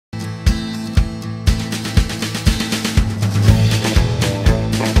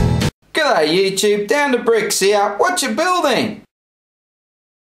G'day YouTube, Down to Bricks here, Watcha Building.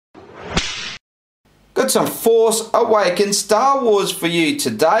 Got some Force Awoken Star Wars for you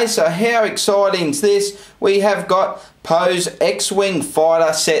today, so how exciting is this? We have got Poe's X-Wing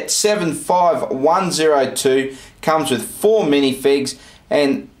Fighter set 75102, comes with 4 minifigs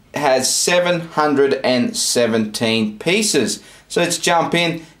and has 717 pieces. So let's jump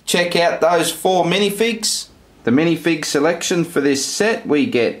in, check out those 4 minifigs. The minifig selection for this set, we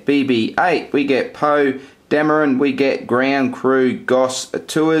get BB-8, we get Poe Dameron, we get Ground Crew Goss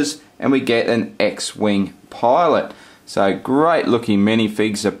Tours, and we get an X-Wing pilot. So great looking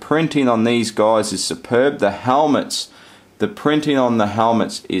minifigs. The printing on these guys is superb. The helmets, the printing on the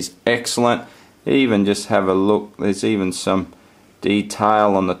helmets is excellent. Even just have a look, there's even some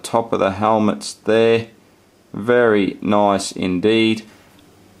detail on the top of the helmets there. Very nice indeed.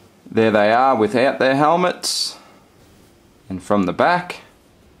 There they are without their helmets, and from the back,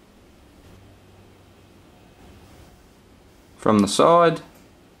 from the side,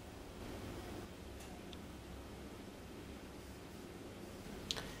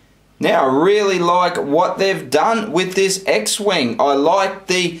 now I really like what they've done with this X-Wing. I like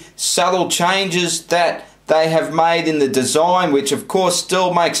the subtle changes that they have made in the design, which of course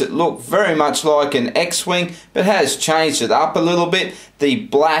still makes it look very much like an X-Wing, but has changed it up a little bit. The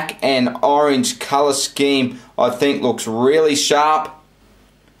black and orange color scheme I think looks really sharp,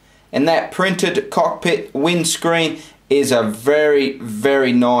 and that printed cockpit windscreen is a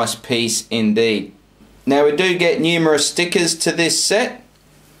very nice piece indeed. Now we do get numerous stickers to this set.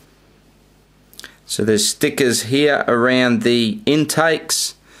 So there's stickers here around the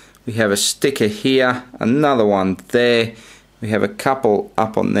intakes. We have a sticker here, another one there. We have a couple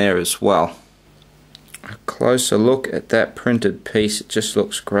up on there as well. A closer look at that printed piece, it just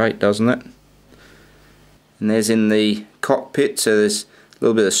looks great, doesn't it? And there's in the cockpit, so there's a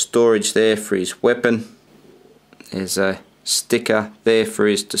little bit of storage there for his weapon. There's a sticker there for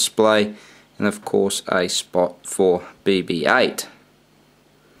his display, and of course a spot for BB-8.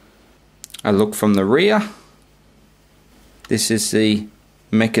 A look from the rear. This is the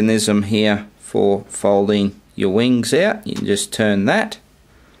mechanism here for folding your wings out. You can just turn that.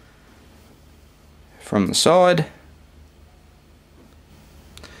 From the side,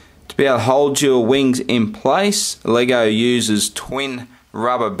 to be able to hold your wings in place, Lego uses twin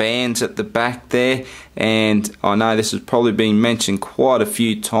rubber bands at the back there, and I know this has probably been mentioned quite a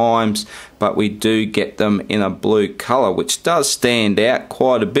few times, but we do get them in a blue color, which does stand out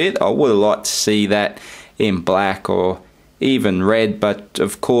quite a bit. I would have liked to see that in black or even red, but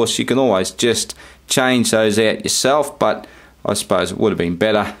of course you can always just change those out yourself, but I suppose it would have been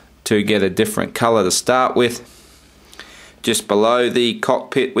better to get a different color to start with. Just below the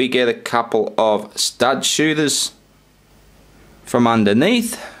cockpit we get a couple of stud shooters. From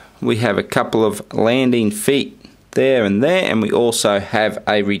underneath we have a couple of landing feet there and there, and we also have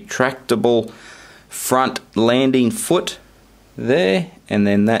a retractable front landing foot there, and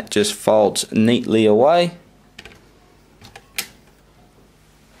then that just folds neatly away.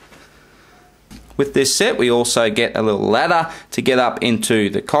 With this set we also get a little ladder to get up into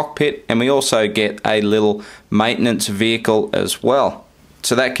the cockpit, and we also get a little maintenance vehicle as well.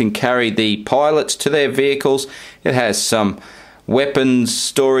 So that can carry the pilots to their vehicles. It has some weapons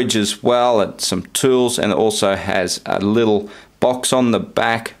storage as well, and some tools, and it also has a little box on the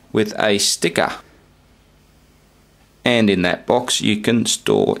back with a sticker. And in that box you can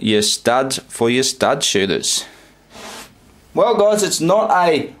store your studs for your stud shooters. Well guys, it's not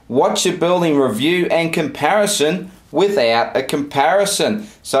a Watcha Building review and comparison without a comparison.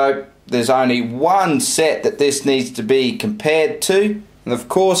 So there's only one set that this needs to be compared to, and of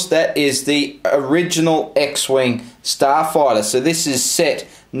course that is the original X-Wing Starfighter. So this is set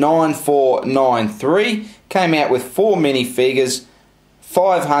 9493, came out with 4 minifigures,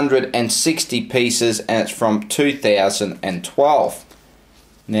 560 pieces, and it's from 2012.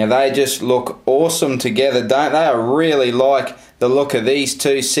 Now they just look awesome together, don't they? I really like the look of these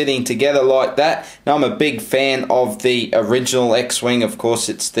two sitting together like that. Now I'm a big fan of the original X-Wing. Of course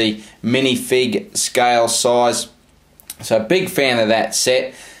it's the minifig scale size, so a big fan of that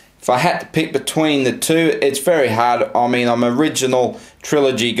set. If I had to pick between the two, it's very hard. I mean, I'm an original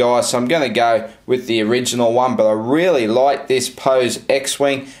trilogy guy, so I'm going to go with the original one, but I really like this Poe's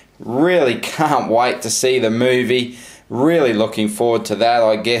X-Wing. Really can't wait to see the movie. Really looking forward to that,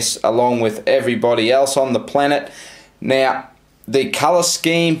 I guess, along with everybody else on the planet. Now, the colour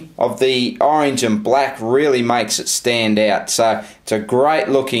scheme of the orange and black really makes it stand out. So, it's a great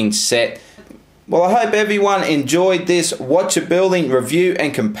looking set. Well, I hope everyone enjoyed this Watcha Building review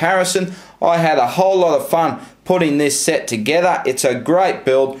and comparison I had a whole lot of fun putting this set together. It's a great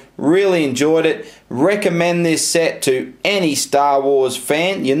build, really enjoyed it. Recommend this set to any Star Wars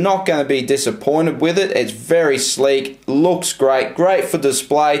fan. You're not going to be disappointed with it. It's very sleek, looks great, great for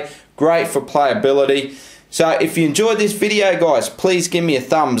display, great for playability. So if you enjoyed this video, guys, please give me a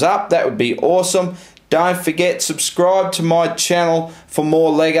thumbs up. That would be awesome. Don't forget, subscribe to my channel for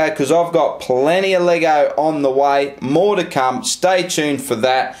more Lego, because I've got plenty of Lego on the way. More to come. Stay tuned for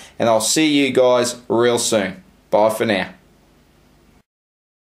that, and I'll see you guys real soon. Bye for now.